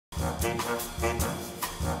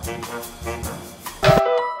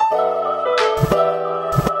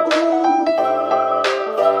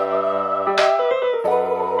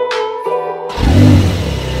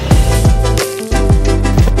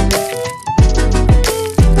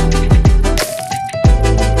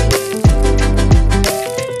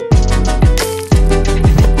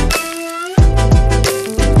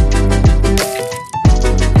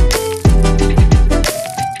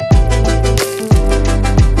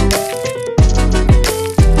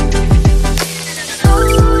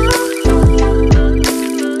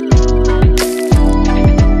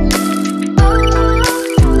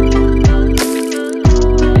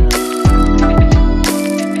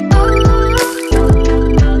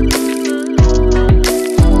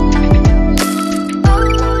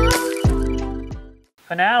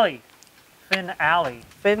Finale. Finale.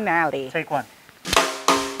 Finale. Take one.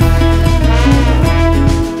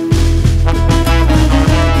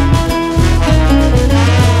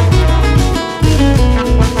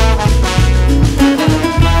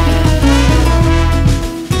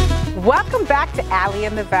 Welcome back to Allie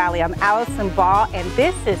in the Valley. I'm Allison Ball, and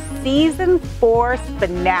this is season 4's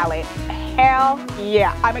finale. Hell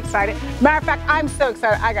yeah, I'm excited. Matter of fact, I'm so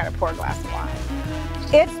excited, I gotta pour a glass of wine.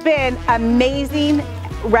 It's been amazing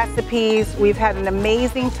recipes. We've had an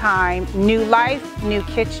amazing time. New life, new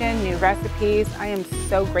kitchen, new recipes. I am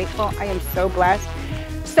so grateful. I am so blessed.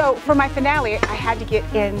 So for my finale, I had to get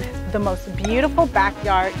in the most beautiful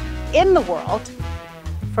backyard in the world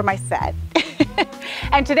for my set.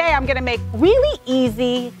 And today I'm gonna make really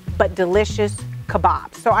easy but delicious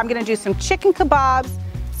kebabs. So I'm gonna do some chicken kebabs,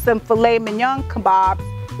 some filet mignon kebabs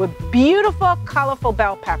with beautiful, colorful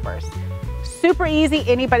bell peppers. Super easy,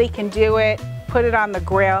 anybody can do it. Put it on the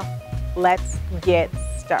grill. Let's get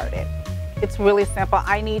started. It's really simple.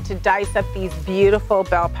 I need to dice up these beautiful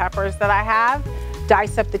bell peppers that I have,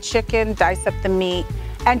 dice up the chicken, dice up the meat.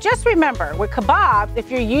 And just remember, with kebabs, if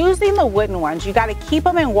you're using the wooden ones, you gotta keep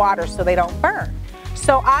them in water so they don't burn.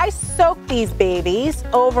 So I soak these babies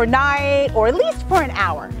overnight or at least for an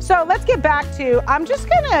hour. So let's get back to, I'm just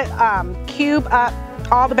gonna cube up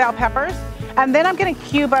all the bell peppers, and then I'm gonna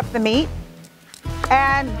cube up the meat.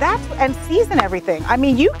 And season everything. I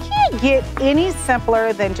mean, you can't get any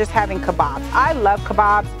simpler than just having kebabs. I love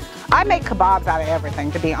kebabs. I make kebabs out of everything,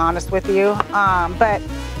 to be honest with you. But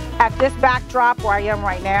at this backdrop where I am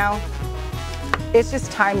right now, it's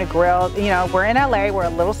just time to grill. You know, we're in LA, we're a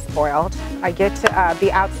little spoiled. I get to be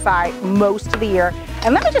outside most of the year.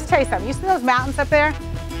 And let me just tell you something, you see those mountains up there?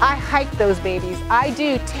 I hike those babies. I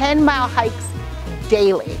do 10-mile hikes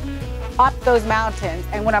daily up those mountains.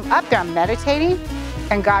 And when I'm up there, I'm meditating,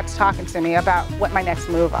 and God's talking to me about what my next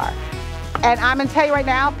move are. And I'm gonna tell you right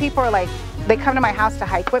now, people are like, they come to my house to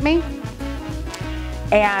hike with me,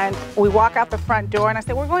 and we walk out the front door, and I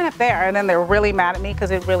say, we're going up there, and then they're really mad at me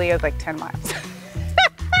because it really is like 10 miles.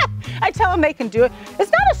 I tell them they can do it.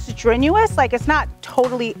 It's not as strenuous, like it's not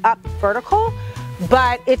totally up vertical,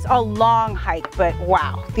 but it's a long hike, but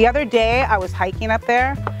wow. The other day I was hiking up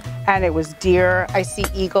there, and it was deer, I see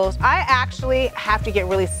eagles. I actually have to get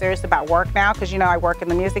really serious about work now because you know I work in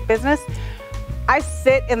the music business. I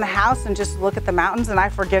sit in the house and just look at the mountains and I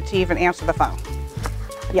forget to even answer the phone.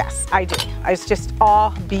 Yes, I do. It's just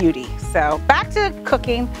all beauty. So back to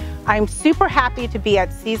cooking. I'm super happy to be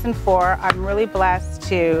at season 4. I'm really blessed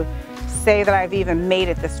to say that I've even made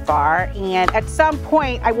it this far. And at some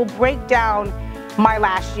point I will break down my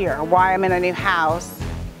last year, why I'm in a new house,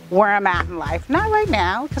 where I'm at in life. Not right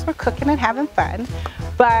now, because we're cooking and having fun.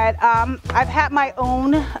 But I've had my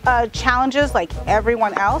own challenges like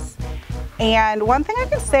everyone else. And one thing I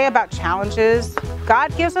can say about challenges,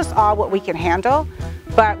 God gives us all what we can handle.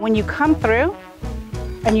 But when you come through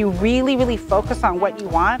and you really, really focus on what you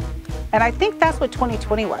want, and I think that's what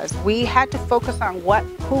 2020 was. We had to focus on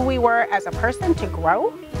who we were as a person to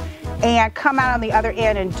grow and come out on the other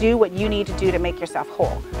end and do what you need to do to make yourself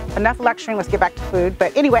whole. Enough lecturing, let's get back to food.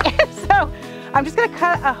 But anyway, so I'm just gonna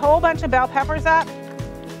cut a whole bunch of bell peppers up,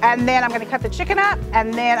 and then I'm gonna cut the chicken up,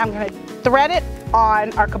 and then I'm gonna thread it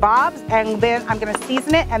on our kebabs, and then I'm gonna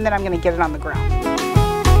season it, and then I'm gonna get it on the grill.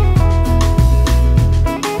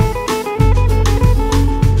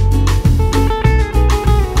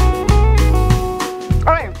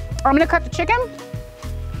 All right, I'm gonna cut the chicken,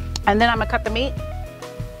 and then I'm gonna cut the meat,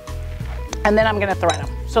 and then I'm gonna thread them.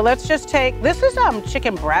 So let's just take, this is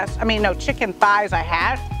chicken breast, chicken thighs I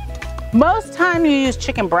had. Most time you use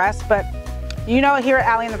chicken breast, but you know here at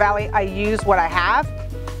Allie in the Valley, I use what I have.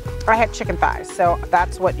 I had chicken thighs, so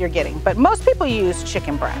that's what you're getting. But most people use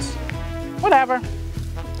chicken breast. Whatever.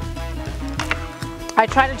 I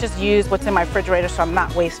try to just use what's in my refrigerator so I'm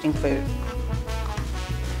not wasting food.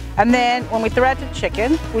 And then when we thread the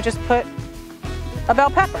chicken, we just put a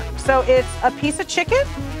bell pepper. So it's a piece of chicken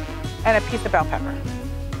and a piece of bell pepper.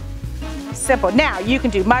 Simple. Now you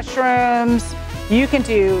can do mushrooms, you can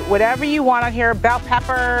do whatever you want on here, bell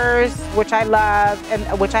peppers, which I love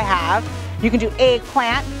and which I have. You can do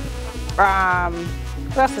eggplant.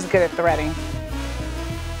 What else is good at threading?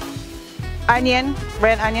 Onion,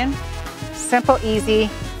 red onion. Simple, easy.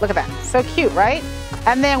 Look at that. So cute, right?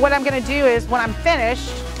 And then what I'm gonna do is when I'm finished,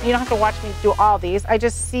 you don't have to watch me do all these, I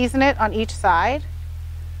just season it on each side.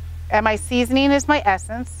 And my seasoning is my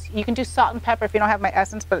essence. You can do salt and pepper if you don't have my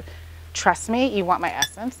essence, but trust me, you want my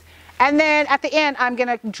essence. And then at the end, I'm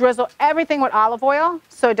gonna drizzle everything with olive oil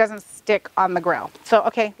so it doesn't stick on the grill. So,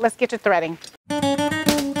 okay, let's get to threading.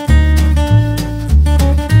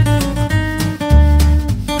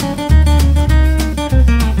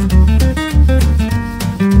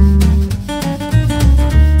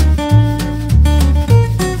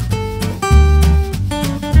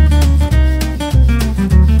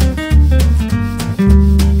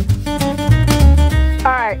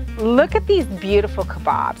 Look at these beautiful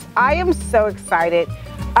kebabs. I am so excited.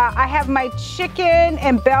 I have my chicken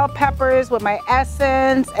and bell peppers with my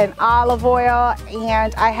essence and olive oil,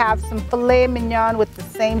 and I have some filet mignon with the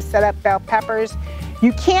same setup, bell peppers.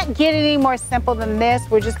 You can't get any more simple than this.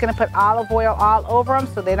 We're just gonna put olive oil all over them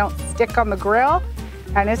so they don't stick on the grill.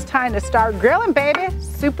 And it's time to start grilling, baby.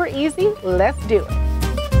 Super easy, let's do it.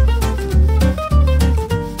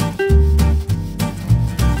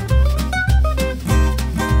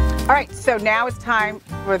 All right, so now it's time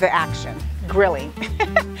for the action, grilling.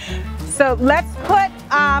 So let's put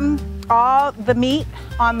all the meat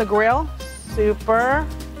on the grill. Super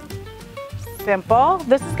simple.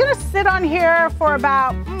 This is gonna sit on here for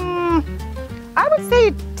about, I would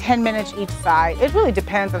say 10 minutes each side. It really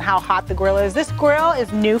depends on how hot the grill is. This grill is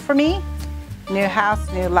new for me. New house,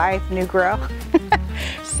 new life, new grill.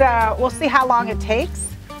 So we'll see how long it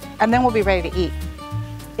takes, and then we'll be ready to eat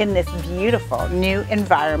in this beautiful new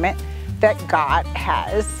environment that God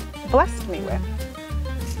has blessed me with.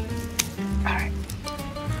 All right.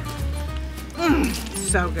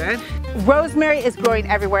 So good. Rosemary is growing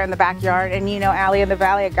everywhere in the backyard, and you know, Allie in the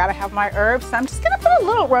Valley, I gotta have my herbs. So I'm just gonna put a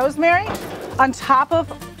little rosemary on top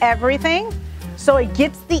of everything so it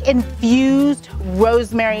gets the infused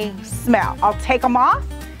rosemary smell. I'll take them off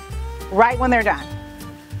right when they're done.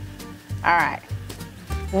 All right.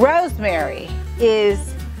 Rosemary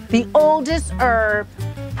is the oldest herb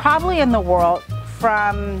probably in the world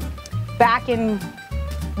from back in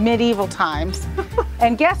medieval times.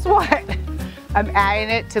 And guess what? I'm adding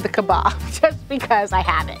it to the kebab just because I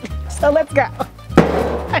have it. So let's go.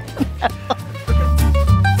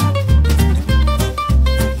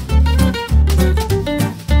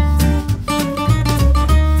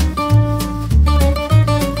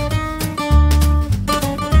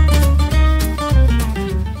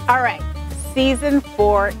 Season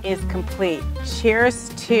 4 is complete. Cheers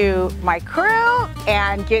to my crew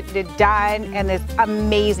and getting it done in this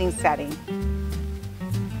amazing setting.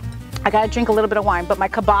 I gotta drink a little bit of wine, but my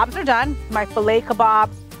kebabs are done. My filet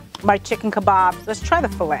kebabs, my chicken kebabs. Let's try the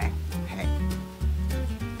filet. Okay.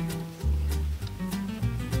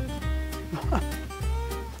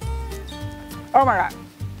 Oh my God.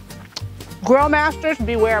 Grill masters,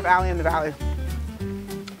 beware of Allie in the Valley.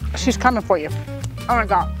 She's coming for you. Oh my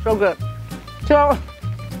God, so good. So,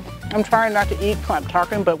 I'm trying not to eat when I'm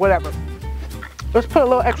talking, but whatever. Let's put a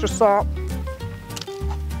little extra salt,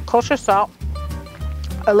 kosher salt,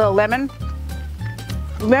 a little lemon.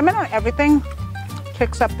 Lemon on everything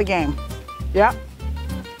kicks up the game. Yep.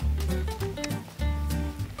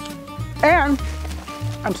 And,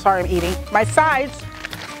 I'm sorry I'm eating. My sides,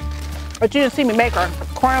 but you didn't see me make her.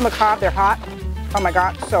 Corn on the cob, they're hot. Oh my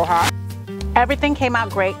God, so hot. Everything came out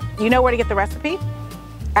great. You know where to get the recipe?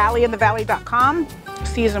 AllieInTheValley.com.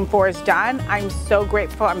 Season 4 is done. I'm so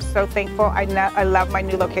grateful. I'm so thankful. I love my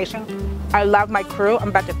new location. I love my crew. I'm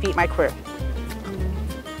about to feed my crew.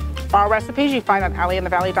 All recipes you find on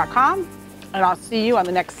AllieInTheValley.com, and I'll see you on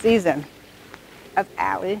the next season of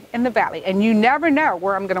Allie in the Valley. And you never know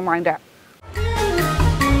where I'm going to wind up.